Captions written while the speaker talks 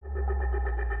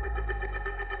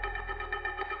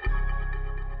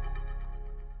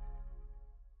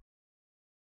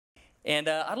And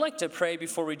I'd like to pray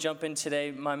before we jump in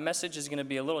today. My message is going to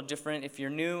be a little different. If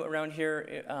you're new around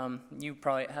here, you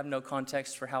probably have no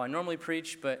context for how I normally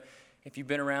preach, but if you've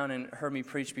been around and heard me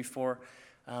preach before,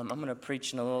 I'm going to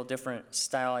preach in a little different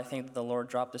style. I think that the Lord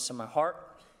dropped this in my heart,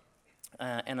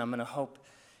 and I'm going to hope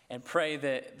and pray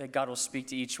that God will speak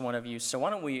to each one of you. So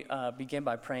why don't we begin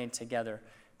by praying together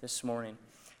this morning.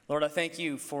 Lord, I thank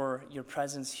you for your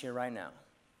presence here right now.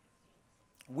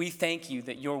 We thank you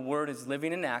that your word is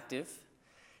living and active,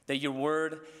 that your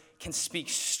word can speak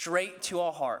straight to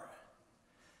our heart.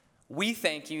 We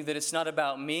thank you that it's not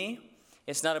about me,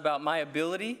 it's not about my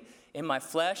ability in my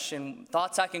flesh and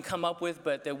thoughts I can come up with,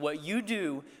 but that what you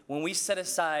do when we set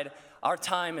aside our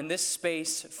time in this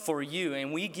space for you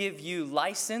and we give you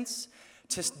license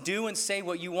to do and say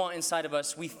what you want inside of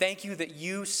us, we thank you that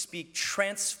you speak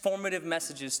transformative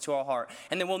messages to our heart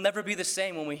and that we'll never be the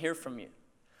same when we hear from you.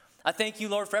 I thank you,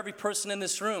 Lord, for every person in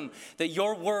this room, that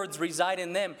your words reside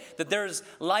in them, that there's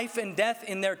life and death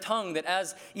in their tongue, that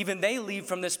as even they leave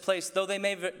from this place, though they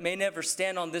may never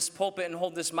stand on this pulpit and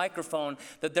hold this microphone,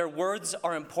 that their words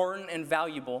are important and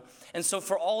valuable. And so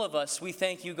for all of us, we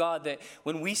thank you, God, that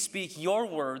when we speak your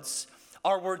words,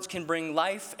 our words can bring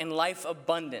life and life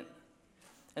abundant.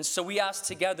 And so we ask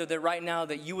together that right now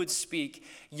that you would speak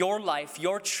your life,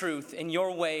 your truth, and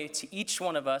your way to each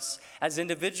one of us as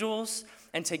individuals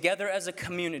and together as a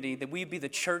community, that we be the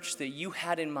church that you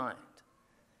had in mind.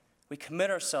 We commit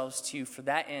ourselves to you for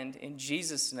that end. In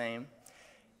Jesus' name,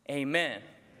 amen.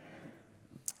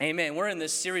 Amen. We're in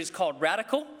this series called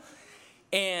Radical,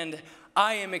 and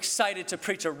I am excited to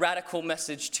preach a radical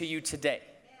message to you today.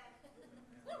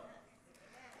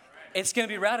 It's going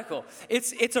to be radical.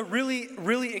 It's a really,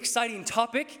 really exciting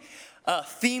topic,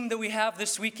 theme that we have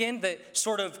this weekend, that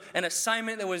sort of an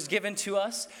assignment that was given to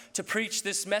us to preach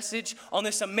this message on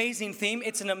this amazing theme.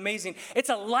 It's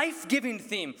a life-giving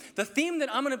theme. The theme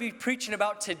that I'm going to be preaching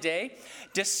about today,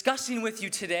 discussing with you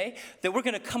today, that we're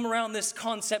going to come around this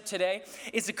concept today,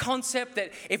 is a concept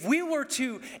that if we were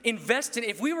to invest in,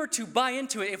 if we were to buy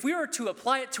into it, if we were to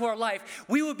apply it to our life,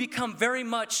 we would become very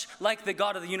much like the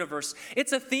God of the universe.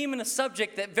 It's a theme and a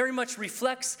subject that very much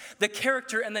reflects the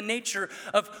character and the nature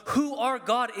of who our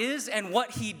God is and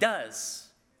what he does.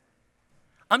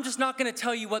 I'm just not going to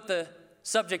tell you what the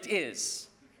subject is.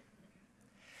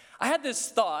 I had this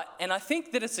thought, and I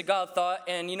think that it's a God thought,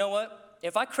 and you know what?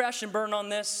 If I crash and burn on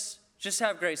this, just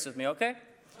have grace with me, okay?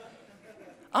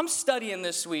 I'm studying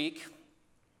this week,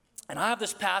 and I have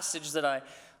this passage that I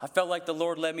felt like the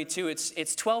Lord led me to.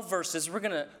 It's 12 verses. We're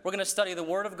gonna study the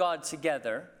Word of God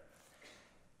together,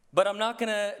 but I'm not going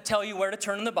to tell you where to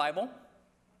turn in the Bible.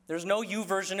 There's no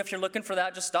YouVersion. If you're looking for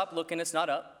that, just stop looking. It's not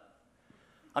up.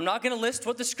 I'm not going to list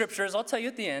what the scripture is. I'll tell you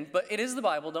at the end, but it is the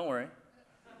Bible. Don't worry.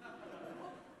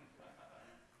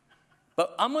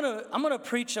 But I'm going to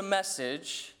preach a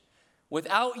message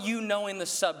without you knowing the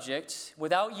subject,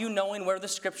 without you knowing where the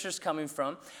scripture's coming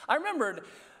from. I remembered,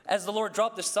 as the Lord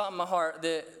dropped this thought in my heart,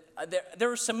 that there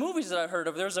were some movies that I heard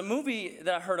of. There was a movie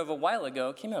that I heard of a while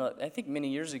ago. It came out, I think, many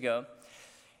years ago.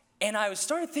 And I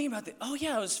started thinking about it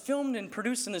was filmed and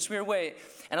produced in this weird way.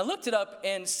 And I looked it up,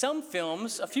 and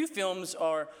a few films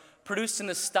are produced in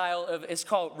the style of, it's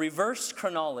called reverse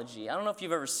chronology. I don't know if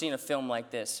you've ever seen a film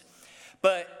like this.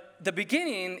 But the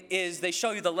beginning is they show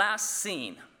you the last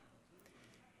scene.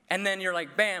 And then you're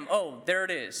like, bam, oh, there it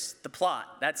is, the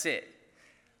plot, that's it.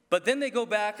 But then they go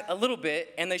back a little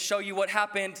bit, and they show you what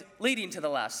happened leading to the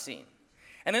last scene.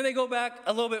 And then they go back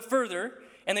a little bit further,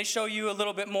 and they show you a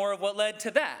little bit more of what led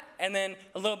to that. And then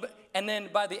a little bit, and then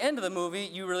by the end of the movie,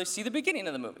 you really see the beginning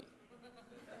of the movie.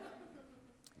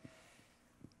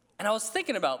 And I was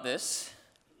thinking about this,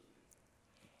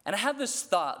 and I had this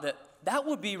thought that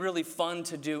would be really fun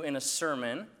to do in a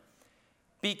sermon,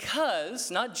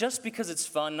 because, not just because it's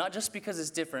fun, not just because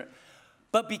it's different,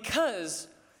 but because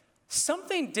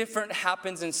something different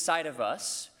happens inside of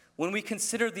us when we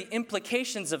consider the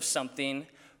implications of something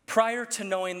prior to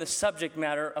knowing the subject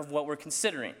matter of what we're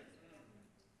considering.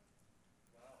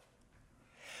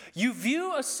 You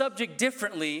view a subject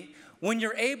differently when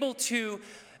you're able to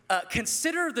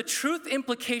consider the truth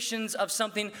implications of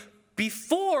something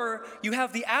before you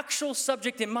have the actual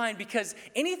subject in mind, because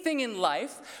anything in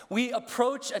life, we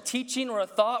approach a teaching or a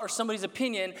thought or somebody's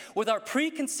opinion with our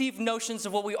preconceived notions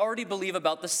of what we already believe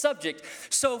about the subject.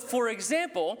 So, for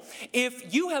example,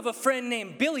 if you have a friend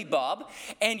named Billy Bob,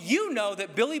 and you know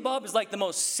that Billy Bob is like the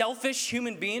most selfish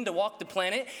human being to walk the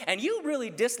planet, and you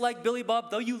really dislike Billy Bob,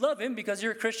 though you love him because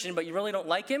you're a Christian, but you really don't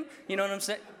like him, you know what I'm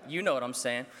saying? You know what I'm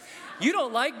saying. You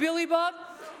don't like Billy Bob?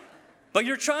 But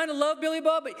you're trying to love Billy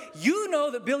Bob, but you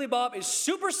know that Billy Bob is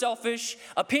super selfish,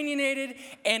 opinionated,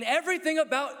 and everything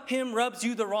about him rubs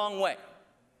you the wrong way.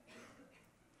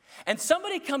 And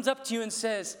somebody comes up to you and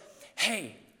says,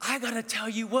 hey, I got to tell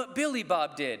you what Billy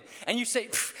Bob did. And you say,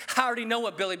 I already know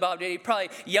what Billy Bob did. He probably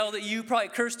yelled at you, probably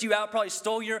cursed you out, probably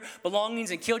stole your belongings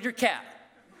and killed your cat.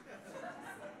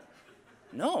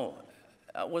 No,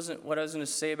 that wasn't what I was going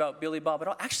to say about Billy Bob at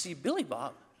all. Actually, Billy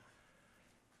Bob,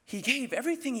 he gave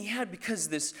everything he had because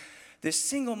this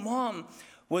single mom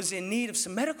was in need of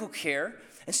some medical care.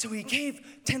 And so he gave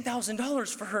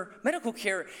 $10,000 for her medical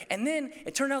care. And then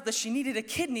it turned out that she needed a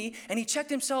kidney. And he checked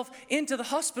himself into the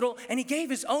hospital. And he gave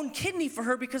his own kidney for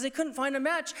her because they couldn't find a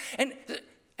match. And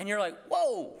you're like,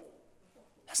 whoa,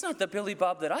 that's not the Billy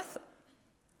Bob that I thought.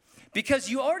 Because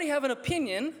you already have an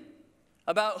opinion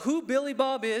about who Billy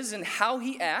Bob is and how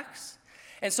he acts.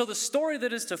 And so the story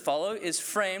that is to follow is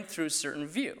framed through a certain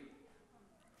view.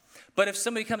 But if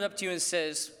somebody comes up to you and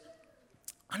says,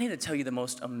 I need to tell you the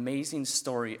most amazing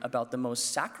story about the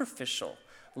most sacrificial,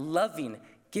 loving,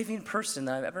 giving person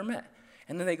that I've ever met.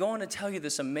 And then they go on to tell you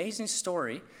this amazing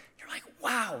story. You're like,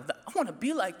 wow, I want to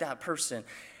be like that person.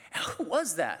 And who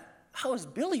was that? How was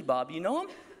Billy Bob? You know him?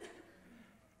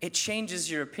 It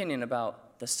changes your opinion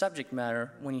about the subject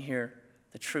matter when you hear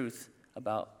the truth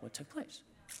about what took place.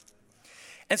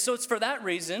 And so it's for that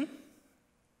reason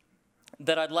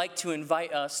that I'd like to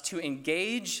invite us to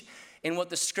engage in what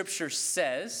the scripture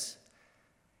says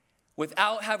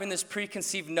without having this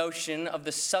preconceived notion of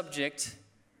the subject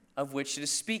of which it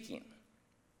is speaking.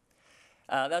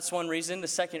 That's one reason. The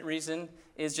second reason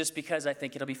is just because I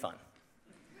think it'll be fun.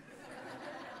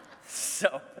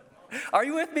 So, are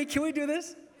you with me? Can we do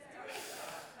this?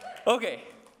 Okay.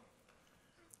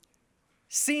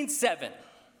 Scene 7.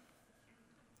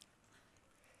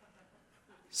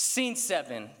 Scene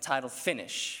 7, titled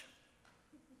Finish.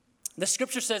 The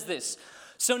scripture says this,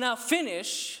 so now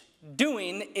finish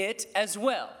doing it as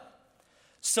well,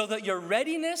 so that your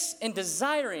readiness in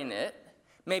desiring it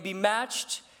may be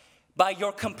matched by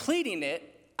your completing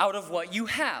it out of what you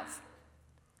have.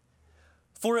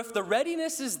 For if the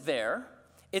readiness is there,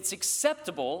 it's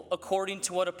acceptable according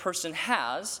to what a person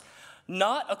has,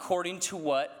 not according to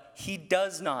what he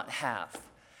does not have.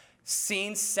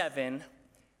 Scene 7,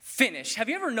 finish. Have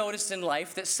you ever noticed in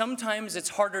life that sometimes it's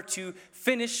harder to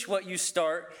finish what you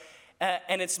start,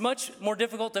 and it's much more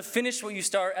difficult to finish what you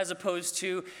start as opposed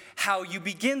to how you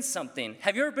begin something?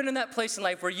 Have you ever been in that place in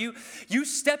life where you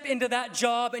step into that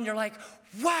job and you're like,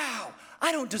 wow,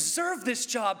 I don't deserve this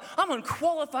job. I'm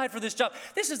unqualified for this job.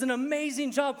 This is an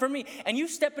amazing job for me. And you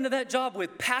step into that job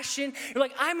with passion. You're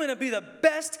like, I'm going to be the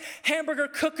best hamburger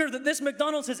cooker that this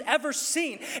McDonald's has ever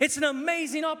seen. It's an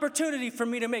amazing opportunity for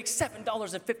me to make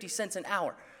 $7.50 an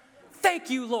hour. Thank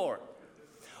you, Lord.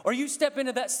 Or you step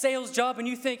into that sales job and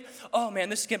you think, oh man,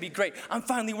 this is going to be great. I'm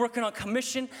finally working on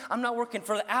commission. I'm not working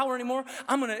for the hour anymore.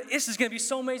 This is going to be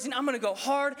so amazing. I'm going to go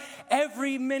hard.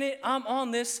 Every minute I'm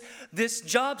on this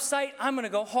job site, I'm going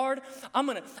to go hard. I'm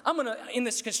going to, in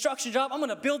this construction job, I'm going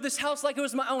to build this house like it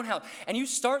was my own house. And you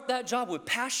start that job with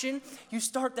passion. You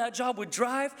start that job with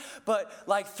drive. But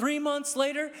like 3 months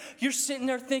later, you're sitting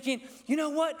there thinking, you know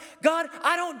what? God,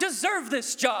 I don't deserve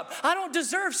this job. I don't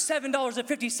deserve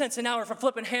 $7.50 an hour for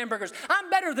flipping hamburgers. I'm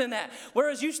better than that.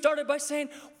 Whereas you started by saying,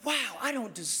 wow, I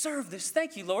don't deserve this.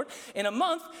 Thank you, Lord. In a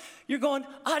month, you're going,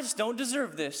 I just don't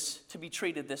deserve this to be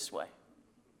treated this way.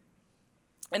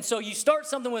 And so you start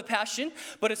something with passion,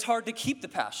 but it's hard to keep the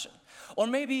passion. Or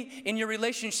maybe in your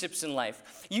relationships in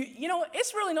life. You know,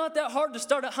 it's really not that hard to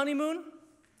start a honeymoon.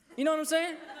 You know what I'm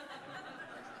saying?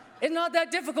 It's not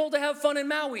that difficult to have fun in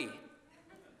Maui.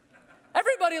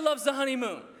 Everybody loves the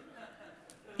honeymoon.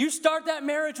 You start that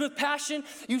marriage with passion.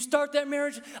 You start that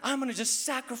marriage, I'm going to just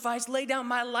sacrifice, lay down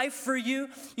my life for you.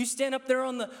 You stand up there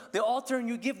on the altar and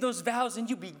you give those vows and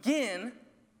you begin.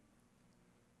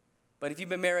 But if you've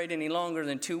been married any longer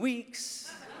than 2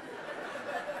 weeks,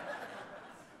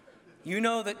 you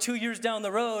know that 2 years down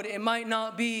the road, it might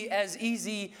not be as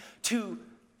easy to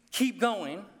keep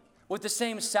going with the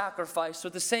same sacrifice,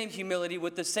 with the same humility,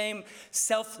 with the same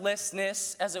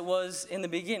selflessness as it was in the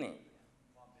beginning.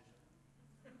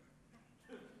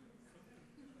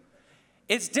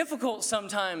 It's difficult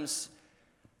sometimes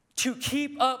to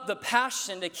keep up the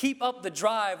passion, to keep up the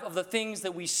drive of the things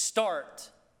that we start.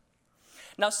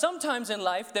 Now, sometimes in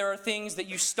life, there are things that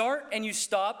you start and you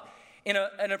stop in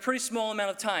a pretty small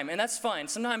amount of time, and that's fine.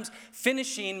 Sometimes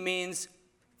finishing means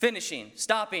finishing,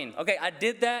 stopping. Okay, I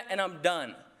did that and I'm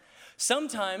done.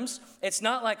 Sometimes it's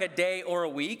not like a day or a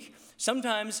week.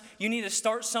 Sometimes you need to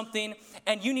start something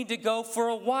and you need to go for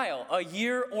a while, a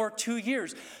year or 2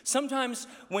 years. Sometimes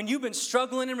when you've been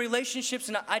struggling in relationships,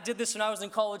 and I did this when I was in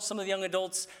college, some of the young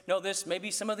adults know this, maybe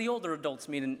some of the older adults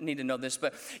need to know this,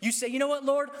 but you say, you know what,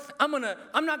 Lord, I'm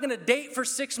not gonna date for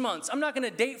 6 months. I'm not gonna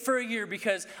date for a year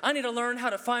because I need to learn how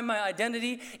to find my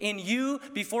identity in you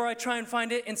before I try and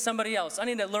find it in somebody else. I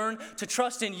need to learn to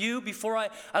trust in you before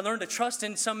I learn to trust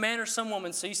in some man or some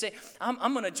woman. So you say,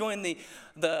 I'm gonna join the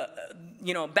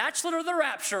Bachelor of the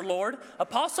Rapture, Lord,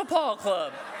 Apostle Paul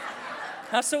Club.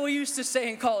 That's what we used to say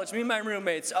in college, me and my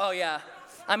roommates. Oh yeah,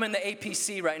 I'm in the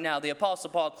APC right now, the Apostle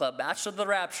Paul Club, Bachelor of the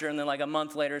Rapture, and then like a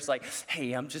month later, it's like,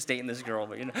 hey, I'm just dating this girl,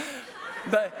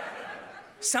 But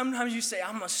sometimes you say,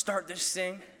 I'm gonna start this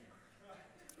thing,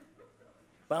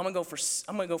 but I'm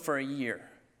gonna go for a year,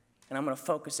 and I'm gonna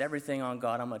focus everything on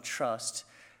God. I'm gonna trust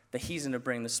that He's gonna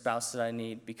bring the spouse that I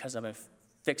need because I'm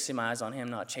fixing my eyes on Him,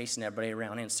 not chasing everybody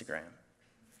around Instagram.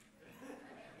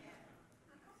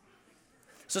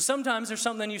 So sometimes there's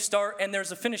something you start and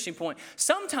there's a finishing point.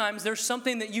 Sometimes there's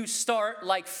something that you start,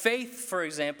 like faith, for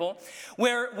example,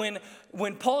 where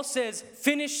when Paul says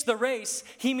finish the race,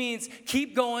 he means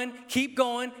keep going, keep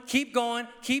going, keep going,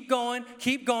 keep going,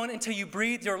 keep going until you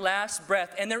breathe your last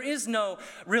breath. And there is no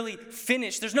really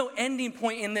finish. There's no ending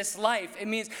point in this life. It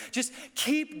means just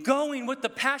keep going with the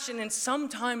passion. And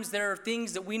sometimes there are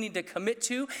things that we need to commit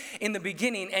to in the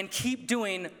beginning and keep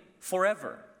doing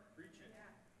forever.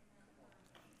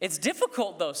 It's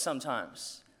difficult, though,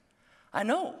 sometimes. I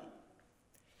know.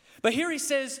 But here he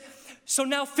says, so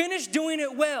now finish doing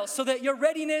it well so that your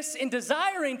readiness in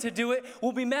desiring to do it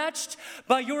will be matched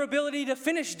by your ability to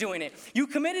finish doing it. You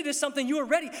committed to something, you were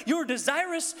ready, you were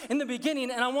desirous in the beginning,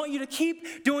 and I want you to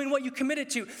keep doing what you committed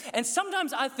to. And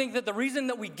sometimes I think that the reason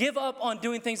that we give up on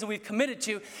doing things that we've committed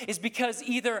to is because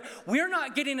either we're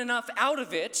not getting enough out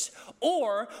of it,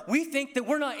 or we think that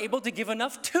we're not able to give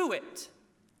enough to it.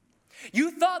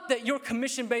 You thought that your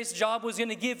commission-based job was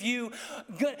going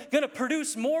to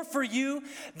produce more for you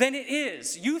than it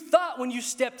is. You thought when you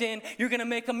stepped in, you're going to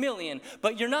make $1 million,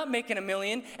 but you're not making $1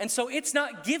 million, and so it's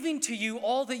not giving to you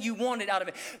all that you wanted out of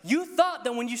it. You thought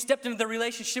that when you stepped into the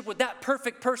relationship with that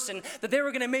perfect person, that they were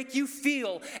going to make you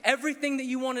feel everything that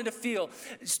you wanted to feel,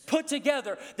 put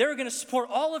together. They were going to support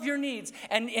all of your needs,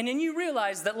 and then you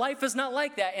realize that life is not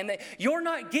like that, and that you're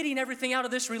not getting everything out of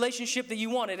this relationship that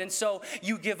you wanted, and so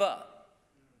you give up.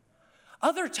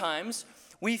 Other times,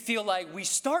 we feel like we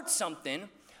start something,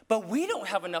 but we don't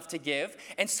have enough to give,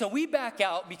 and so we back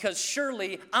out because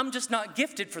surely I'm just not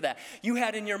gifted for that. You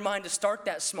had in your mind to start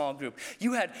that small group.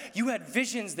 You had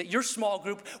visions that your small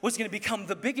group was going to become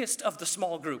the biggest of the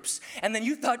small groups. And then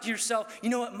you thought to yourself,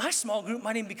 you know what, my small group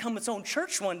might even become its own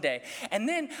church one day. And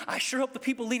then I sure hope the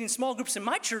people leading small groups in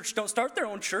my church don't start their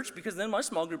own church because then my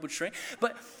small group would shrink.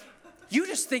 But you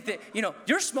just think that,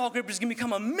 your small group is going to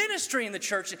become a ministry in the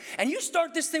church, and you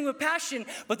start this thing with passion,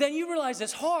 but then you realize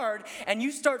it's hard, and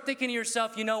you start thinking to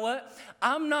yourself, you know what?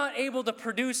 I'm not able to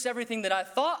produce everything that I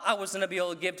thought I was going to be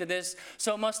able to give to this,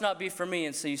 so it must not be for me,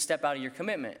 and so you step out of your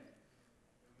commitment.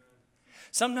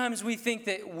 Sometimes we think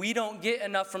that we don't get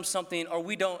enough from something, or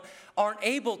aren't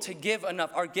able to give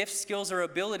enough. Our gifts, skills, or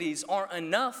abilities aren't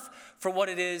enough for what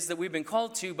it is that we've been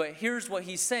called to. But here's what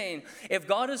he's saying. If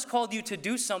God has called you to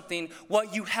do something,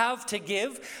 what you have to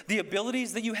give, the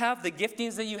abilities that you have, the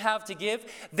giftings that you have to give,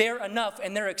 they're enough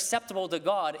and they're acceptable to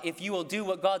God if you will do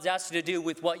what God's asked you to do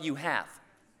with what you have.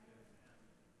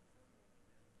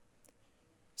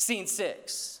 Scene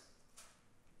 6,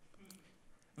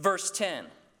 verse 10.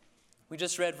 We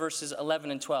just read verses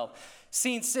 11 and 12.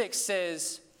 Scene 6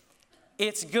 says,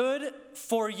 it's good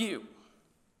for you.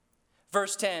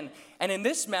 Verse 10, and in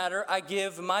this matter I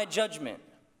give my judgment.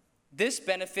 This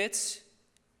benefits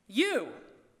you,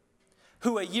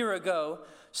 who a year ago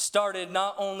started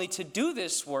not only to do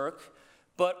this work,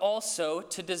 but also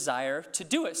to desire to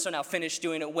do it. So now finish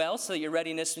doing it well so that your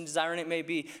readiness and desiring it may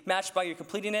be matched by your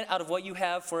completing it out of what you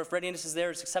have. For if readiness is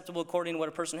there, it's acceptable according to what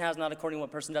a person has, not according to what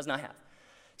a person does not have.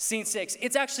 Scene 6,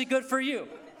 it's actually good for you.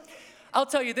 I'll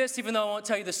tell you this, even though I won't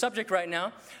tell you the subject right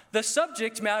now. The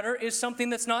subject matter is something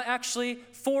that's not actually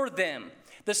for them.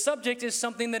 The subject is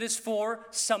something that is for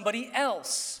somebody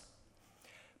else.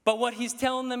 But what he's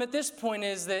telling them at this point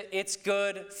is that it's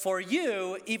good for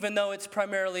you, even though it's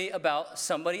primarily about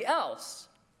somebody else.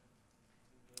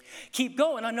 Keep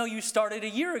going. I know you started a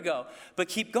year ago, but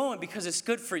keep going because it's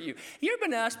good for you. You ever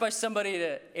been asked by somebody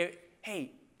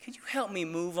hey, could you help me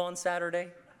move on Saturday?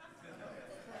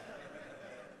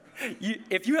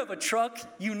 If you have a truck,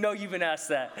 you know you've been asked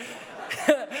that.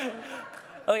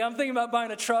 I'm thinking about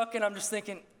buying a truck, and I'm just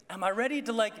thinking, am I ready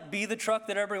to be the truck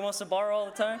that everybody wants to borrow all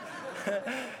the time?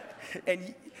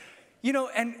 And,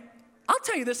 and I'll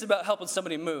tell you this about helping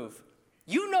somebody move.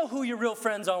 You know who your real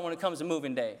friends are when it comes to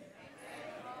moving day.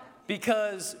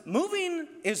 Because moving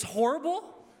is horrible.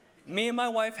 Me and my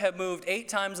wife have moved 8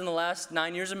 times in the last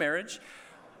 9 years of marriage.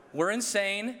 We're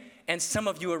insane, and some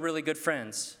of you are really good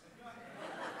friends.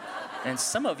 And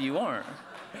some of you aren't.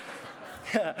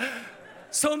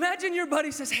 So imagine your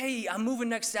buddy says, hey, I'm moving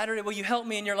next Saturday. Will you help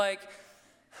me? And you're like,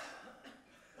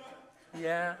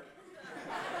 yeah,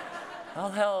 I'll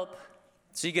help.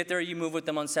 So you get there, you move with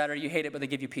them on Saturday. You hate it, but they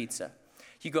give you pizza.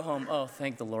 You go home, oh,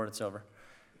 thank the Lord, it's over.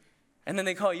 And then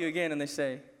they call you again and they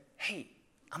say, hey,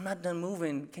 I'm not done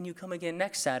moving. Can you come again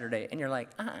next Saturday? And you're like,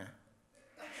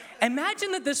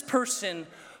 Imagine that this person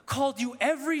called you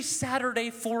every Saturday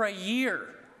for a year.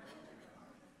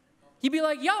 You'd be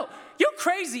like, yo, you're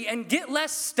crazy and get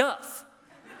less stuff.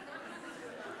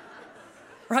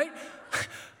 Right?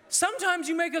 Sometimes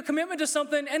you make a commitment to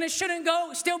something and it shouldn't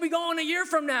still be going a year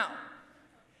from now.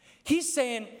 He's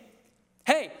saying,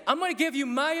 hey, I'm going to give you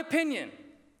my opinion.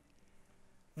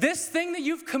 This thing that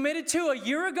you've committed to a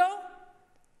year ago,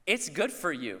 it's good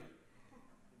for you. Amen.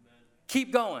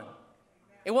 Keep going.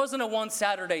 It wasn't a one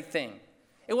Saturday thing.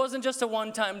 It wasn't just a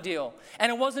one-time deal.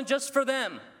 And it wasn't just for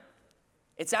them.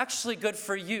 It's actually good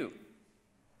for you.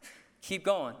 Keep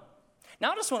going.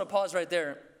 Now I just want to pause right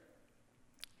there.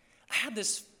 I had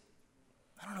this,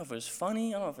 I don't know if it was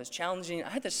funny, I don't know if it was challenging. I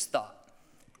had this thought.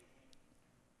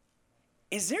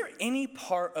 Is there any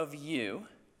part of you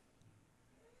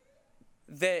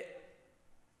that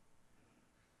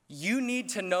you need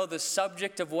to know the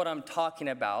subject of what I'm talking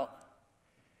about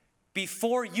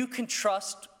before you can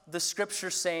trust the scripture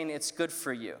saying it's good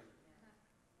for you?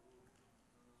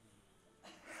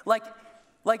 Like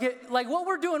what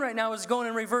we're doing right now is going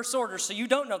in reverse order, so you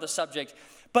don't know the subject.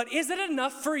 But is it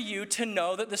enough for you to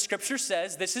know that the scripture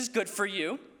says this is good for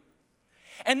you?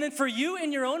 And then for you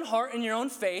in your own heart and your own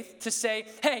faith to say,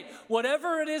 hey,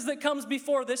 whatever it is that comes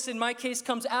before this, in my case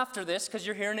comes after this, because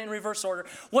you're hearing it in reverse order,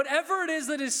 whatever it is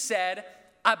that is said,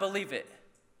 I believe it.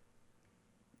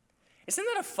 Isn't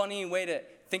that a funny way to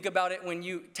think about it when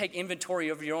you take inventory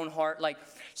of your own heart? Like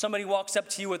somebody walks up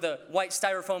to you with a white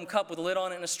styrofoam cup with a lid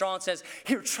on it and a straw and says,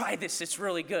 here, try this, it's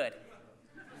really good.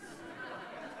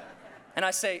 And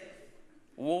I say,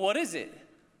 well, what is it?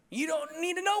 You don't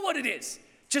need to know what it is.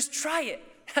 Just try it.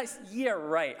 I said, yeah,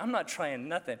 right. I'm not trying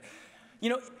nothing.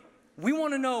 We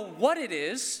want to know what it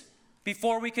is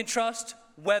before we can trust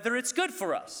whether it's good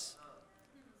for us.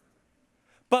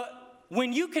 But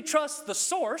when you could trust the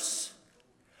source,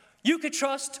 you could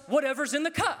trust whatever's in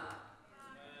the cup.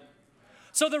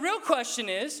 So the real question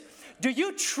is, do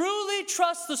you truly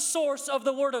trust the source of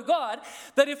the Word of God,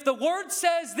 that if the Word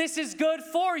says this is good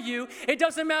for you, it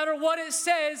doesn't matter what it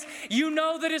says, you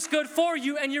know that it's good for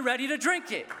you and you're ready to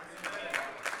drink it?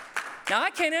 Now,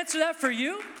 I can't answer that for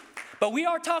you, but we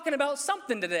are talking about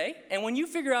something today, and when you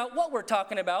figure out what we're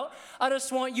talking about, I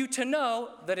just want you to know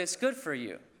that it's good for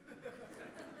you.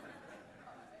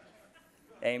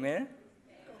 Amen?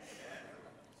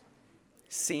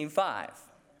 Scene 5.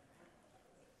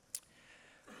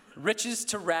 Riches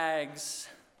to rags,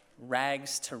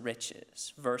 rags to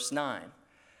riches. Verse 9.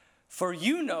 For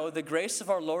you know the grace of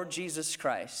our Lord Jesus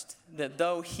Christ, that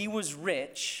though he was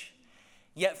rich,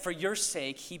 yet for your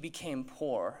sake he became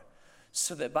poor,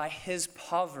 so that by his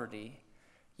poverty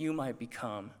you might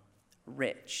become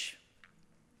rich.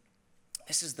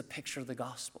 This is the picture of the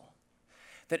gospel.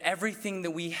 That everything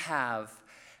that we have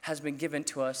has been given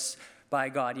to us by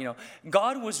God.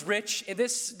 God was rich.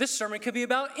 This sermon could be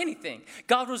about anything.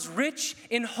 God was rich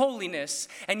in holiness,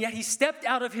 and yet he stepped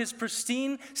out of his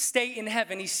pristine state in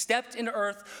heaven. He stepped into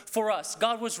earth for us.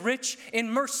 God was rich in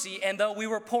mercy, and though we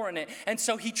were poor in it, and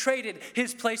so he traded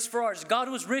his place for ours. God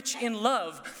was rich in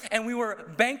love, and we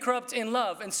were bankrupt in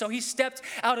love, and so he stepped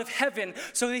out of heaven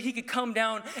so that he could come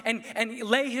down and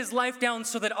lay his life down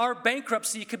so that our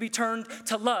bankruptcy could be turned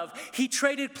to love. He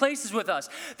traded places with us.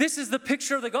 This is the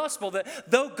picture of the gospel, that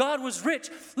though God was rich,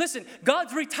 listen,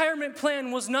 God's retirement plan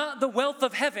was not the wealth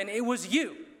of heaven, it was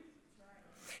you.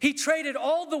 He traded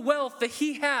all the wealth that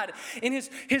he had in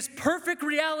his perfect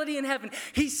reality in heaven.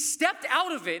 He stepped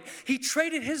out of it. He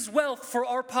traded his wealth for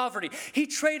our poverty. He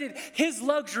traded his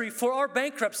luxury for our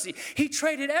bankruptcy. He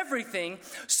traded everything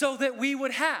so that we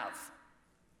would have.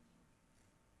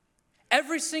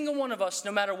 Every single one of us,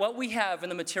 no matter what we have in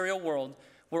the material world,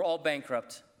 we're all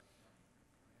bankrupt.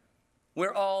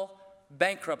 We're all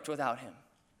bankrupt without him.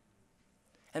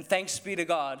 And thanks be to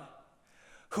God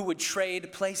who would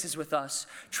trade places with us,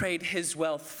 trade his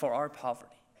wealth for our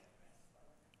poverty.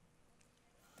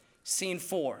 Scene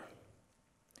 4.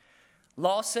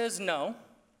 Law says no,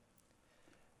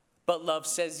 but love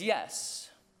says yes.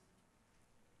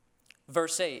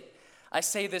 Verse 8, I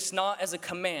say this not as a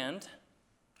command,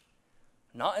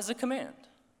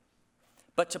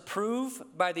 but to prove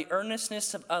by the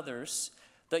earnestness of others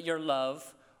that your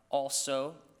love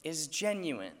also is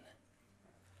genuine.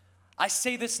 I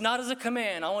say this not as a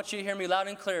command. I want you to hear me loud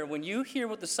and clear. When you hear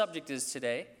what the subject is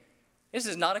today, this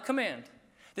is not a command.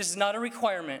 This is not a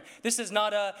requirement. This is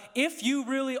not a, if you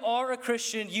really are a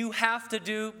Christian, you have to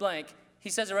do blank. He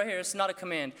says it right here. It's not a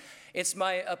command. It's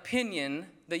my opinion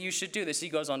that you should do this. He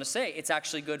goes on to say, it's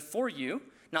actually good for you.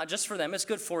 Not just for them, it's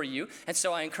good for you. And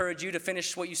so I encourage you to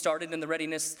finish what you started in the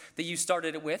readiness that you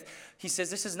started it with. He says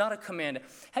this is not a command.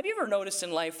 Have you ever noticed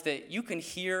in life that you can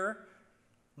hear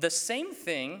the same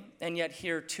thing and yet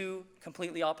hear two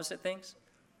completely opposite things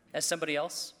as somebody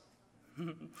else?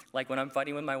 Like when I'm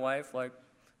fighting with my wife, like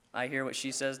I hear what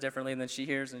she says differently than she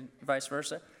hears and vice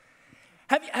versa.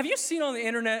 Have you seen on the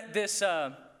internet this,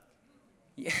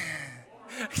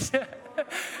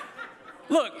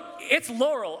 Look, it's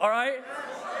Laurel, all right?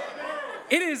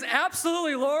 It is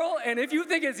absolutely Laurel, and if you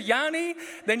think it's Yanni,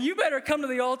 then you better come to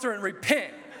the altar and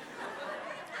repent.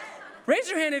 Raise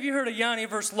your hand if you heard of Yanni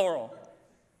versus Laurel.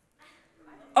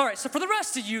 All right, so for the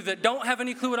rest of you that don't have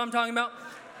any clue what I'm talking about,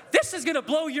 this is going to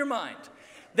blow your mind.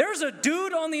 There's a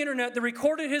dude on the internet that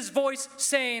recorded his voice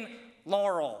saying,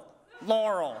 Laurel,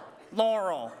 Laurel,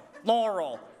 Laurel,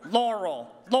 Laurel,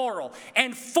 Laurel, Laurel.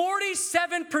 And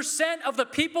 47% of the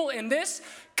people in this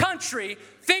country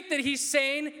think that he's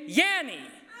saying Yanni.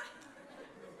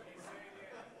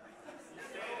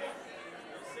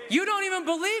 You don't even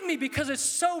believe me because it's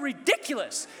so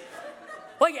ridiculous.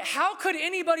 Like, how could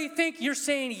anybody think you're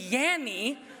saying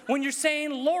Yanni when you're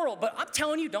saying Laurel? But I'm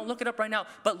telling you, don't look it up right now,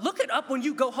 but look it up when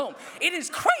you go home. It is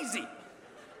crazy.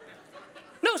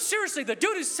 No, seriously, the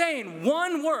dude is saying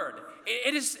one word.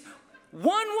 It is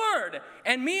one word.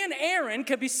 And me and Aaron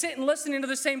could be sitting listening to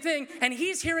the same thing, and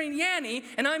he's hearing Yanni,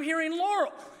 and I'm hearing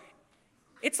Laurel.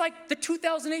 It's like the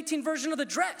 2018 version of The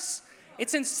Dress.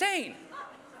 It's insane.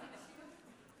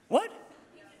 What?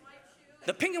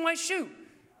 The pink and white shoe.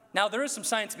 Now, there is some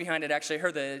science behind it, actually. I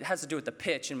heard that it has to do with the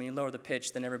pitch, and when you lower the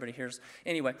pitch, then everybody hears.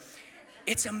 Anyway,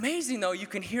 it's amazing, though. You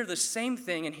can hear the same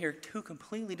thing and hear two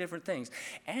completely different things.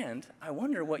 And I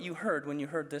wonder what you heard when you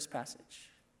heard this passage.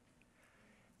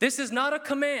 This is not a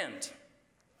command.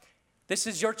 This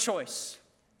is your choice.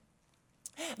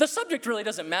 The subject really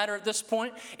doesn't matter at this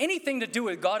point. Anything to do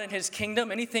with God and his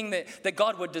kingdom, anything that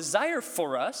God would desire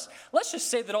for us, let's just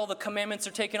say that all the commandments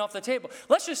are taken off the table.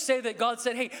 Let's just say that God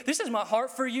said, hey, this is my heart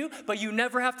for you, but you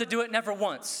never have to do it, never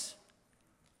once.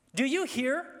 Do you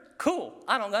hear, cool,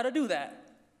 I don't got to do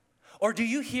that? Or do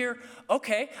you hear,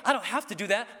 okay, I don't have to do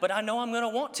that, but I know I'm going to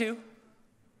want to?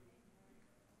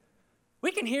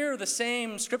 We can hear the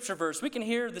same scripture verse, we can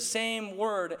hear the same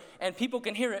word, and people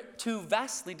can hear it two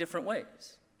vastly different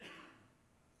ways.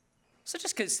 So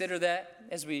just consider that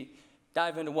as we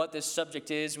dive into what this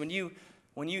subject is. When you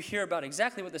hear about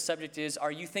exactly what the subject is,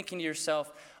 are you thinking to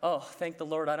yourself, oh, thank the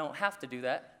Lord I don't have to do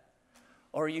that?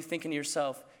 Or are you thinking to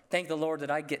yourself, thank the Lord that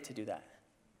I get to do that?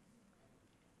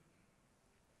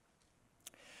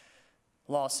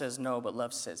 Law says no, but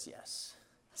love says yes.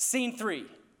 Scene 3.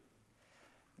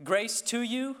 Grace to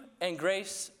you and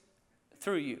grace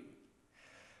through you.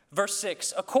 Verse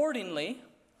 6, accordingly,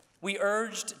 we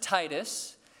urged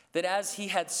Titus that as he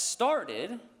had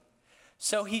started,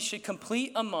 so he should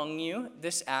complete among you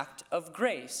this act of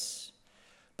grace.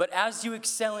 But as you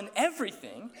excel in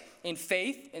everything, in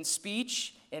faith, in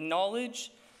speech, in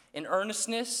knowledge, in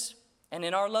earnestness, and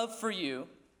in our love for you,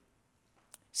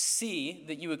 see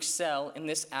that you excel in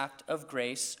this act of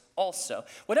grace also.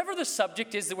 Whatever the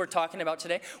subject is that we're talking about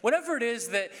today, whatever it is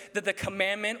that the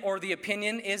commandment or the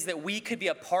opinion is that we could be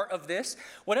a part of this,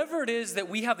 whatever it is that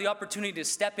we have the opportunity to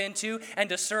step into and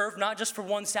to serve, not just for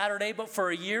one Saturday, but for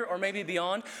a year or maybe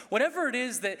beyond, whatever it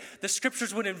is that the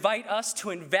scriptures would invite us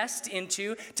to invest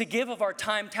into, to give of our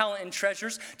time, talent, and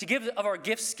treasures, to give of our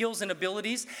gifts, skills, and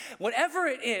abilities, whatever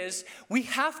it is, we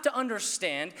have to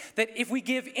understand that if we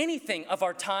give anything of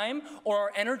our time or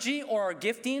our energy or our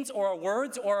giftings or our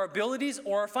words or our abilities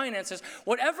or our finances,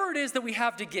 whatever it is that we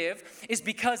have to give is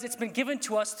because it's been given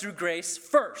to us through grace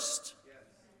first.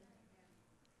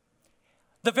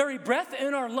 The very breath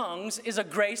in our lungs is a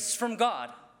grace from God.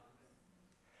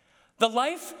 The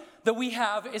life that we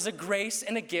have is a grace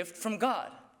and a gift from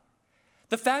God.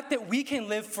 The fact that we can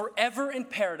live forever in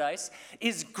paradise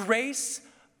is grace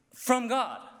from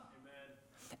God.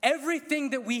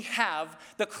 Everything that we have,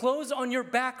 the clothes on your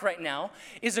back right now,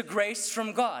 is a grace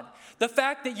from God. The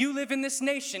fact that you live in this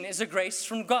nation is a grace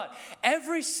from God.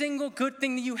 Every single good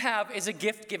thing that you have is a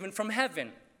gift given from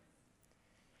heaven.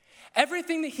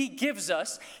 Everything that he gives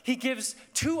us, he gives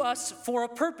to us for a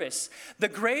purpose. The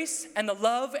grace and the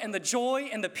love and the joy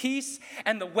and the peace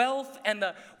and the wealth and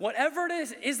the whatever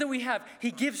it is that we have,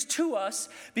 he gives to us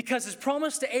because his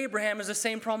promise to Abraham is the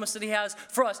same promise that he has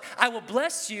for us. I will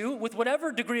bless you with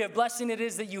whatever degree of blessing it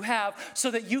is that you have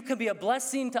so that you can be a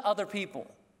blessing to other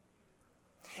people.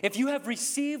 If you have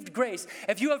received grace,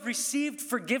 if you have received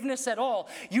forgiveness at all,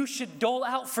 you should dole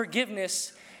out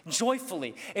forgiveness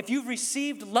joyfully. If you've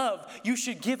received love, you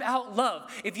should give out love.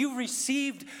 If you've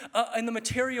received in the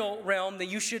material realm, that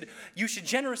you should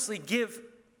generously give.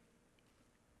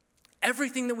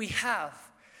 Everything that we have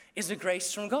is a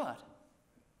grace from God.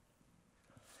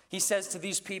 He says to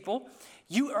these people,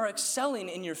 you are excelling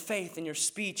in your faith, in your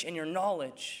speech, and your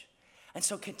knowledge. And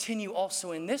so continue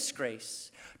also in this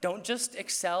grace. Don't just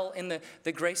excel in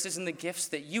the graces and the gifts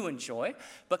that you enjoy,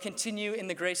 but continue in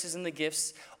the graces and the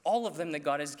gifts, all of them that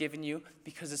God has given you,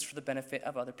 because it's for the benefit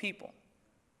of other people.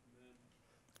 Amen.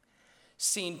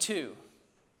 Scene 2,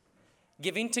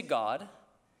 giving to God,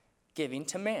 giving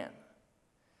to man.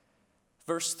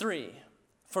 Verse 3,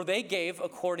 for they gave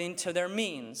according to their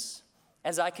means,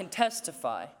 as I can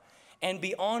testify, and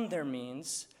beyond their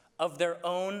means, of their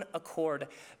own accord,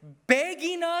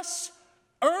 begging us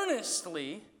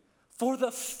earnestly for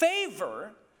the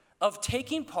favor of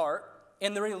taking part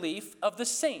in the relief of the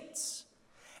saints.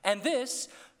 And this,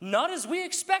 not as we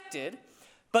expected,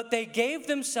 but they gave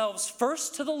themselves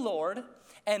first to the Lord,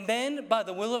 and then by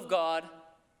the will of God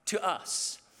to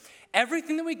us.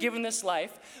 Everything that we give in this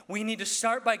life, we need to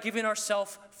start by giving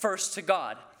ourselves first to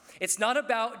God. It's not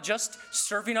about just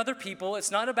serving other people. It's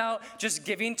not about just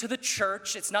giving to the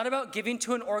church. It's not about giving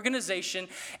to an organization.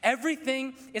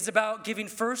 Everything is about giving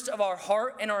first of our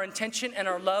heart and our intention and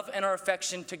our love and our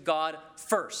affection to God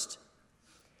first.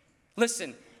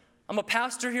 Listen, I'm a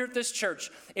pastor here at this church.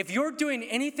 If you're doing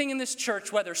anything in this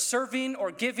church, whether serving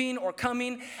or giving or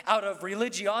coming out of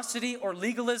religiosity or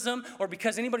legalism or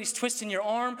because anybody's twisting your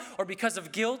arm or because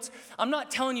of guilt, I'm not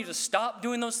telling you to stop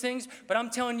doing those things, but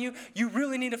I'm telling you, you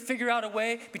really need to figure out a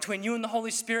way between you and the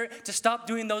Holy Spirit to stop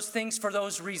doing those things for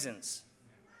those reasons.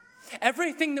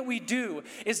 Everything that we do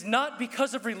is not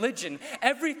because of religion.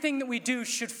 Everything that we do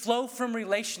should flow from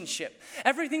relationship.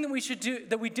 Everything that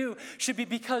we do should be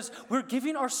because we're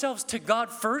giving ourselves to God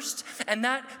first, and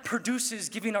that produces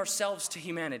giving ourselves to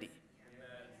humanity.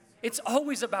 It's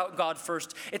always about God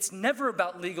first. It's never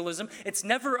about legalism. It's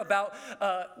never about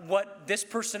what this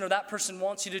person or that person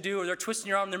wants you to do, or they're twisting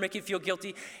your arm, they're making you feel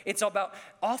guilty. It's about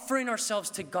offering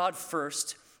ourselves to God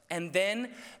first, and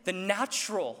then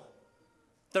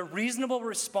the reasonable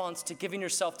response to giving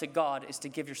yourself to God is to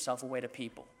give yourself away to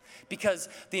people. Because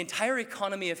the entire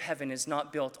economy of heaven is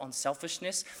not built on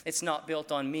selfishness. It's not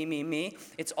built on me, me, me.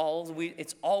 It's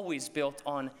always built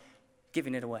on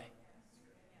giving it away.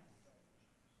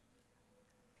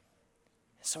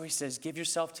 So he says, give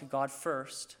yourself to God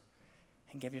first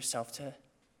and give yourself to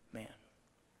man.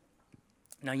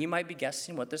 Now you might be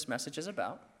guessing what this message is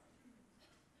about.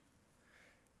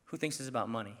 Who thinks it's about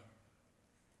money?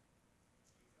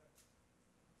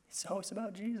 It's always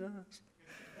about Jesus.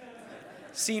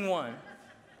 Scene 1.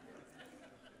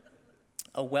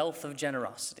 A wealth of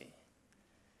generosity.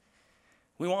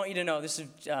 We want you to know, this is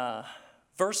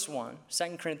verse 1,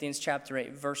 2 Corinthians chapter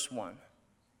 8, verse 1.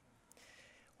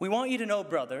 We want you to know,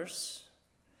 brothers,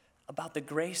 about the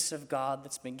grace of God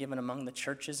that's been given among the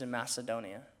churches in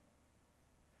Macedonia.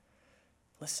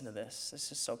 Listen to this.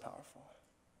 This is so powerful.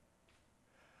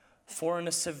 For in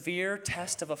a severe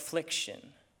test of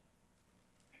affliction,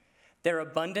 their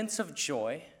abundance of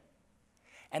joy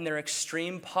and their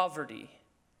extreme poverty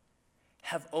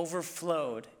have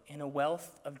overflowed in a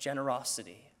wealth of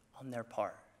generosity on their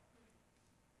part.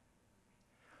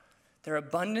 Their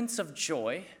abundance of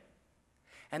joy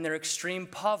and their extreme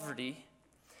poverty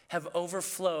have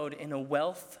overflowed in a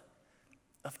wealth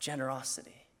of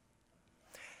generosity.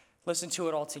 Listen to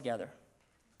it all together.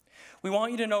 We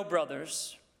want you to know,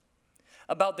 brothers,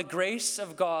 about the grace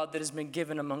of God that has been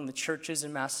given among the churches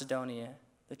in Macedonia,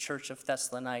 the church of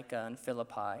Thessalonica and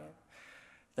Philippi,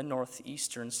 the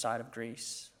northeastern side of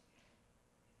Greece,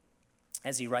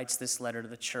 as he writes this letter to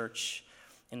the church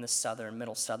in the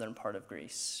middle southern part of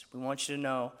Greece. We want you to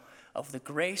know of the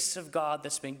grace of God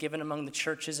that's been given among the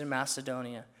churches in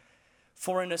Macedonia.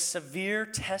 For in a severe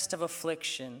test of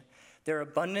affliction, their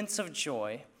abundance of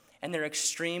joy and their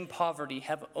extreme poverty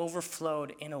have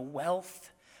overflowed in a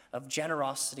wealth of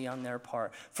generosity on their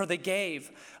part. For they gave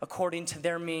according to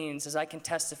their means, as I can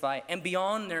testify, and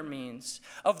beyond their means,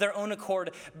 of their own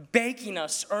accord, begging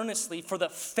us earnestly for the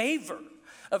favor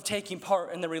of taking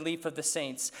part in the relief of the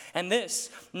saints. And this,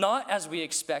 not as we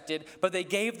expected, but they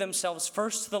gave themselves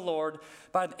first to the Lord,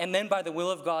 and then by the will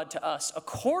of God to us.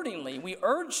 Accordingly, we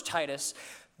urge Titus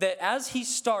that as he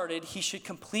started, he should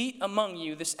complete among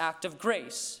you this act of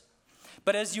grace.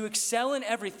 But as you excel in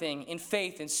everything, in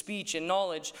faith, in speech, in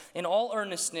knowledge, in all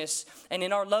earnestness, and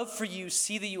in our love for you,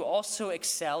 see that you also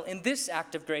excel in this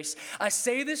act of grace. I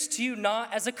say this to you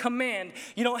not as a command.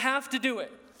 You don't have to do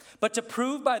it, but to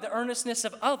prove by the earnestness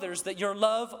of others that your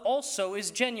love also is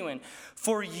genuine.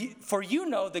 For you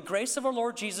know the grace of our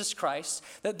Lord Jesus Christ,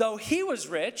 that though he was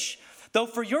rich, though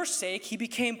for your sake he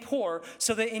became poor,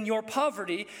 so that in your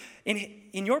poverty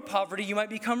you might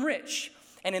become rich.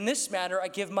 And in this matter I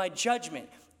give my judgment.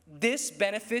 This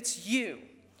benefits you,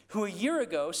 who a year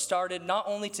ago started not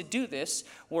only to do this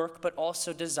work, but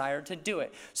also desired to do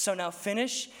it. So now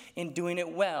finish in doing it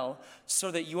well,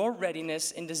 so that your readiness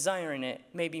in desiring it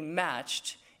may be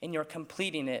matched in your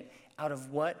completing it out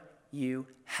of what you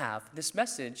have. This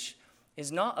message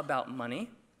is not about money,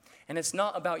 and it's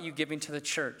not about you giving to the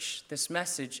church. This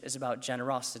message is about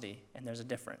generosity, and there's a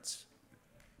difference.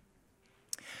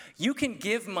 You can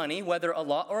give money, whether a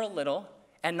lot or a little,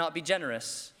 and not be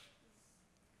generous.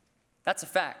 That's a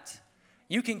fact.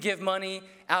 You can give money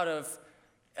out of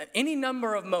any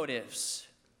number of motives.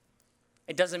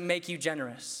 It doesn't make you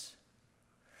generous.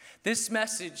 This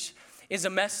message is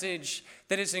a message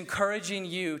that is encouraging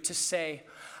you to say,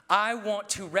 I want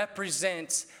to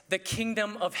represent the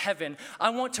kingdom of heaven. I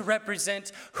want to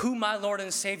represent who my Lord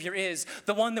and Savior is,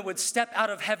 the one that would step out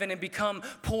of heaven and become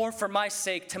poor for my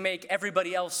sake to make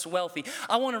everybody else wealthy.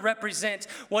 I want to represent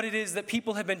what it is that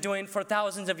people have been doing for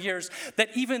thousands of years, that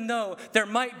even though there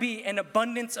might be an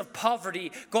abundance of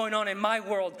poverty going on in my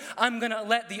world, I'm going to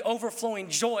let the overflowing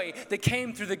joy that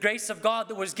came through the grace of God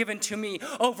that was given to me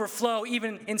overflow,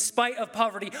 even in spite of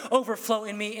poverty, overflow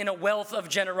in me in a wealth of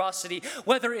generosity.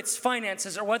 Whether it's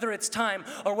finances, or whether it's time,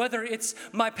 or whether it's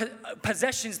my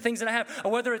possessions, things that I have,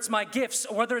 or whether it's my gifts,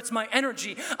 or whether it's my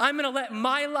energy, I'm going to let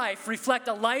my life reflect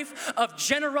a life of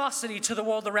generosity to the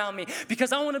world around me,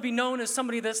 because I want to be known as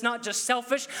somebody that's not just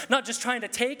selfish, not just trying to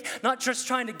take, not just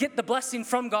trying to get the blessing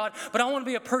from God, but I want to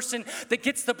be a person that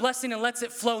gets the blessing and lets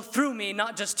it flow through me,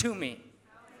 not just to me.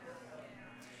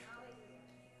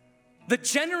 The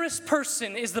generous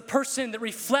person is the person that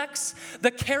reflects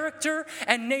the character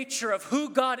and nature of who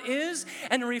God is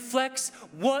and reflects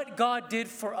what God did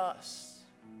for us.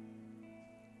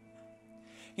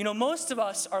 You know, most of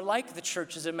us are like the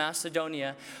churches in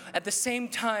Macedonia, at the same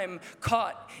time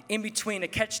caught in between a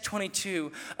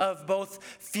catch-22 of both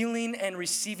feeling and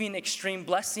receiving extreme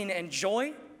blessing and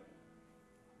joy,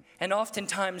 and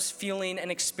oftentimes feeling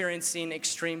and experiencing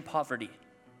extreme poverty.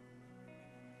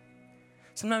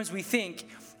 Sometimes we think,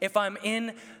 if I'm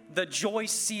in the joy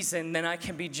season, then I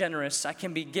can be generous, I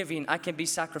can be giving, I can be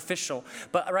sacrificial.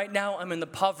 But right now I'm in the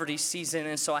poverty season,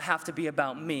 and so I have to be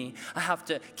about me. I have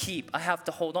to keep, I have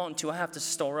to hold on to, I have to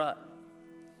store up.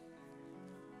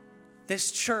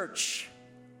 This church,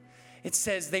 it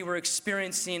says they were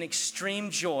experiencing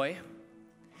extreme joy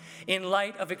in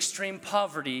light of extreme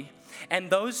poverty,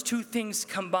 and those two things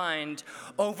combined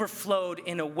overflowed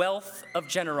in a wealth of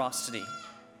generosity.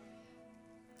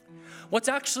 What's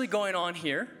actually going on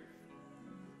here,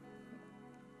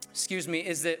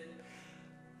 is that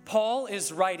Paul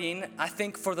is writing, I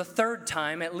think for the third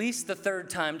time, at least the third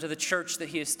time, to the church that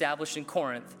he established in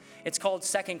Corinth. It's called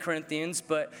 2 Corinthians,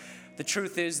 but the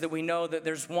truth is that we know that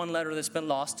there's one letter that's been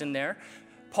lost in there.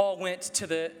 Paul went to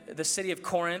the city of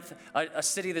Corinth, a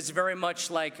city that's very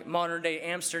much like modern-day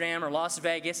Amsterdam or Las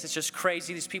Vegas. It's just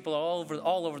crazy. These people are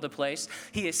all over the place.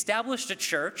 He established a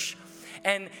church.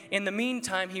 And in the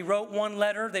meantime, he wrote one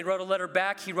letter. They wrote a letter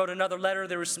back. He wrote another letter.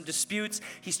 There were some disputes.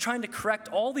 He's trying to correct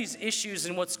all these issues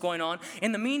and what's going on.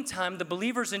 In the meantime, the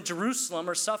believers in Jerusalem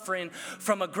are suffering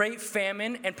from a great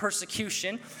famine and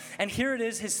persecution. And here it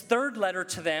is, his third letter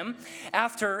to them,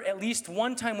 after at least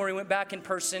one time where he went back in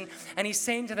person. And he's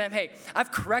saying to them, hey,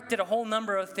 I've corrected a whole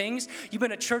number of things. You've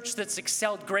been a church that's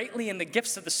excelled greatly in the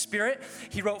gifts of the Spirit.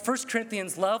 He wrote 1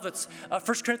 Corinthians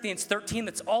 13,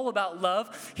 that's all about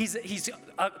love. He's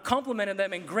complimented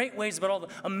them in great ways about all the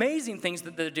amazing things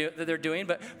that they're doing,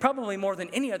 but probably more than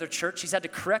any other church, he's had to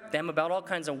correct them about all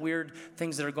kinds of weird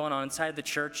things that are going on inside the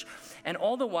church. And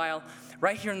all the while,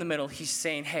 right here in the middle, he's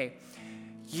saying, hey,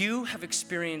 you have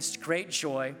experienced great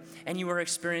joy, and you are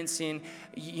experiencing,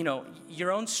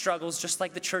 your own struggles, just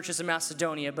like the churches in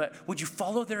Macedonia, but would you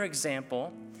follow their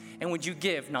example? And would you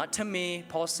give, not to me,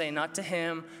 Paul's saying, not to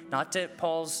him, not to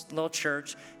Paul's little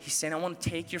church. He's saying, I want to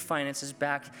take your finances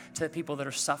back to the people that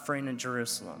are suffering in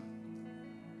Jerusalem.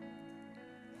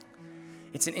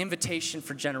 It's an invitation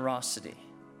for generosity.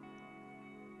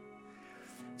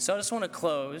 So I just want to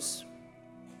close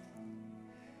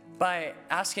by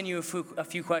asking you a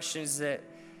few questions that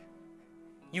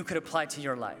you could apply to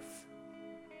your life.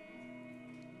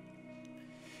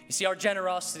 You see, our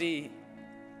generosity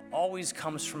always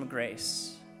comes from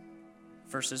grace,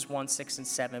 verses 1, 6, and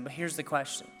 7. But here's the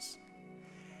questions.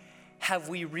 Have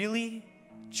we really,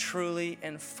 truly,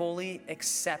 and fully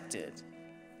accepted?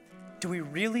 Do we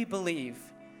really believe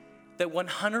that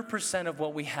 100% of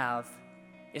what we have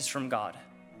is from God?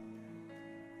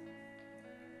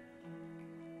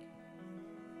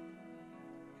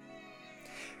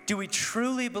 Do we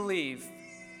truly believe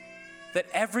that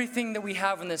everything that we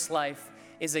have in this life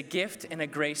is a gift and a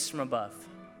grace from above?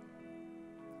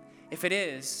 If it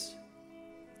is,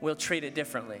 we'll treat it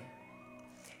differently.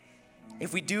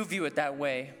 If we do view it that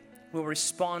way, we'll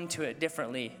respond to it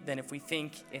differently than if we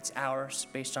think it's ours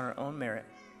based on our own merit.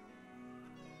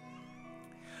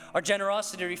 Our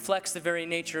generosity reflects the very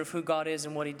nature of who God is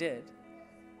and what He did.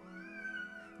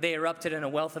 They erupted in a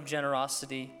wealth of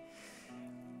generosity,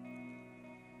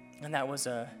 and that was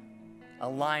a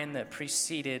line that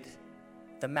preceded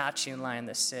the matching line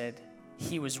that said,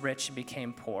 He was rich and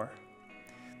became poor.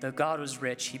 Though God was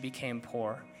rich, He became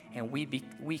poor, and we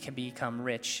can become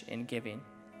rich in giving.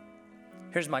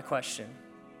 Here's my question.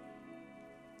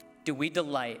 Do we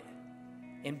delight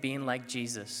in being like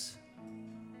Jesus?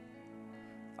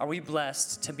 Are we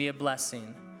blessed to be a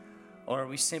blessing, or are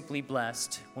we simply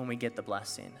blessed when we get the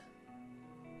blessing?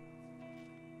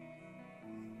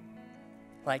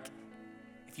 Like,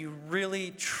 if you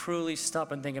really, truly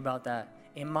stop and think about that,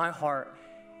 in my heart,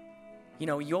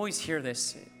 you always hear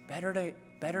this, better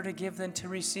to give than to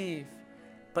receive.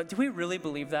 But do we really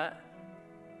believe that?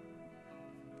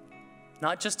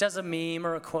 Not just as a meme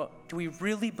or a quote. Do we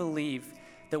really believe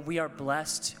that we are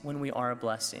blessed when we are a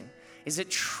blessing? Is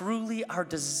it truly our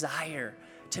desire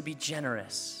to be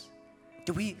generous?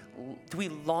 Do we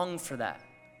long for that?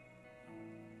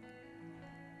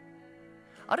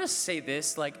 I'll just say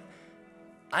this, I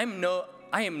am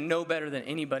no better than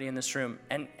anybody in this room,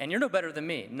 and you're no better than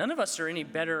me. None of us are any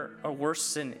better or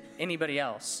worse than anybody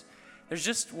else.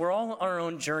 We're all on our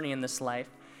own journey in this life,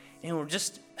 and we're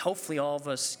just, hopefully all of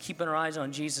us, keeping our eyes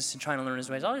on Jesus and trying to learn His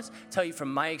ways. I'll just tell you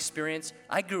from my experience,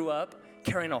 I grew up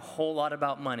caring a whole lot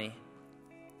about money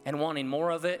and wanting more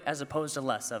of it as opposed to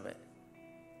less of it.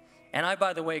 And I,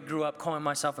 by the way, grew up calling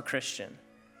myself a Christian.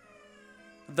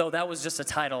 Though that was just a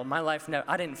title, my life,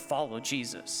 I didn't follow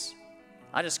Jesus.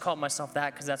 I just called myself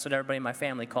that because that's what everybody in my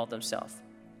family called themselves.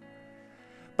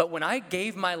 But when I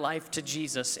gave my life to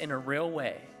Jesus in a real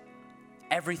way,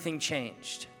 everything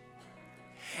changed.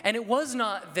 And it was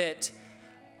not that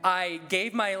I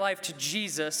gave my life to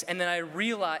Jesus and then I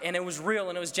realized, and it was real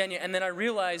and it was genuine, and then I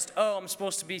realized, I'm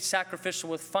supposed to be sacrificial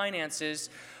with finances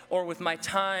or with my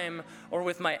time or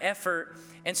with my effort.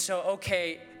 And so,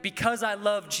 okay, because I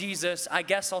love Jesus, I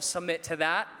guess I'll submit to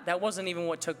that. That wasn't even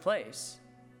what took place.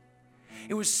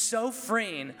 It was so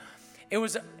freeing.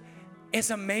 It's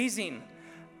amazing.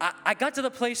 I got to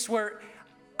the place where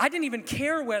I didn't even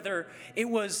care whether it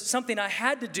was something I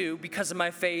had to do because of my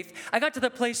faith. I got to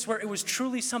the place where it was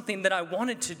truly something that I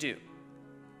wanted to do.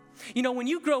 When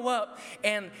you grow up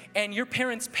and your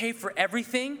parents pay for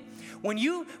everything, when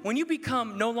you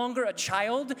become no longer a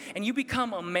child and you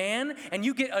become a man and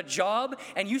you get a job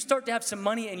and you start to have some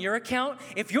money in your account,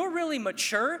 if you're really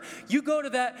mature, you go to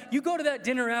that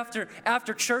dinner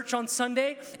after church on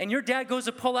Sunday and your dad goes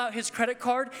to pull out his credit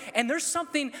card and there's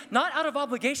something, not out of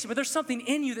obligation, but there's something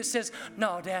in you that says,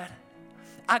 no, Dad,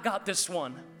 I got this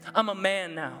one. I'm a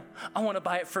man now. I want to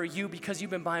buy it for you because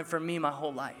you've been buying for me my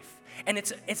whole life. And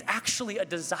it's actually a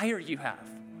desire you have.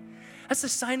 That's a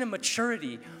sign of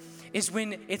maturity, is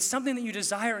when it's something that you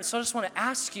desire. And so I just want to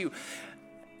ask you,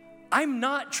 I'm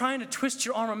not trying to twist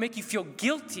your arm or make you feel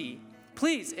guilty.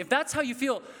 Please, if that's how you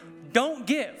feel, don't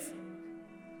give.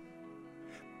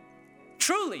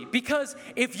 Truly, because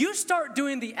if you start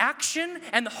doing the action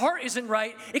and the heart isn't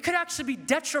right, it could actually be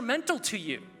detrimental to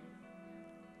you.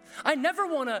 I never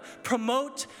want to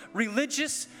promote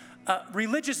religious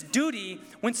duty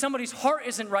when somebody's heart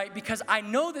isn't right, because I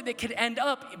know that it could end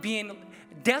up being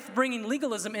death-bringing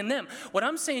legalism in them. What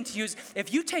I'm saying to you is,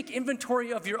 if you take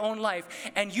inventory of your own life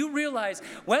and you realize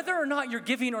whether or not you're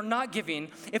giving or not giving,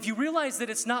 if you realize that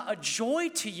it's not a joy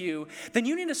to you, then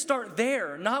you need to start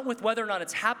there, not with whether or not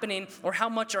it's happening or how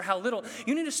much or how little.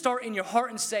 You need to start in your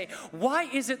heart and say, why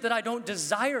is it that I don't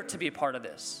desire to be a part of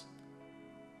this?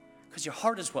 Because your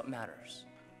heart is what matters.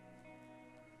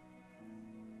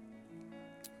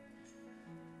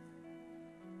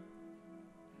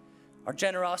 Our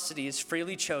generosity is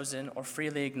freely chosen or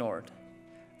freely ignored.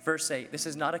 Verse 8, this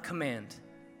is not a command.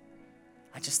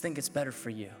 I just think it's better for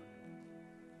you.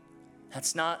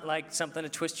 That's not like something to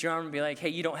twist your arm and be like, hey,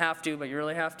 you don't have to, but you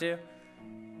really have to.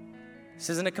 This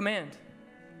isn't a command.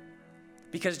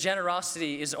 Because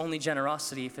generosity is only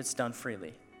generosity if it's done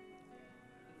freely.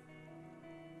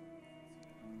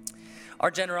 Our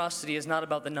generosity is not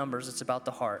about the numbers, it's about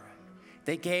the heart.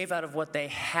 They gave out of what they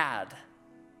had.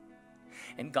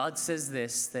 And God says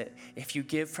this, that if you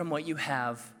give from what you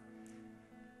have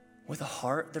with a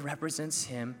heart that represents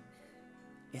Him,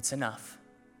 it's enough.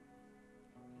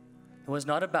 It was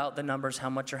not about the numbers, how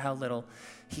much or how little.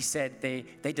 He said they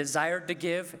desired to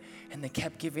give, and they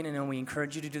kept giving, and we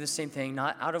encourage you to do the same thing,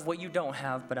 not out of what you don't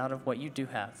have, but out of what you do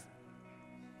have.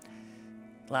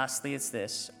 Lastly, it's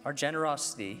this. Our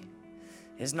generosity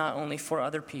is not only for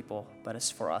other people, but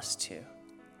it's for us too.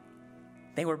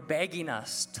 They were begging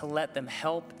us to let them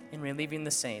help in relieving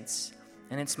the saints,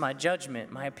 and it's my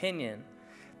judgment, my opinion,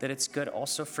 that it's good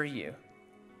also for you.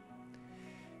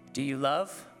 Do you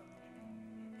love?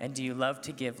 And do you love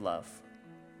to give love?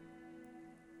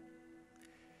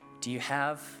 Do you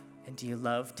have, and do you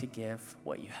love to give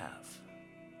what you have?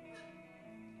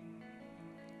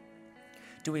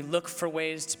 Do we look for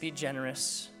ways to be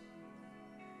generous?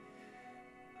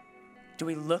 Do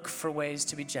we look for ways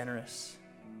to be generous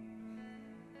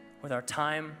with our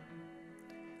time,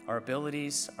 our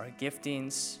abilities, our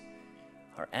giftings,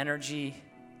 our energy,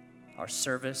 our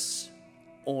service,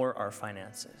 or our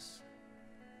finances?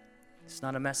 It's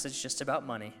not a message just about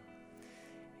money.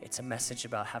 It's a message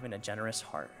about having a generous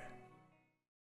heart.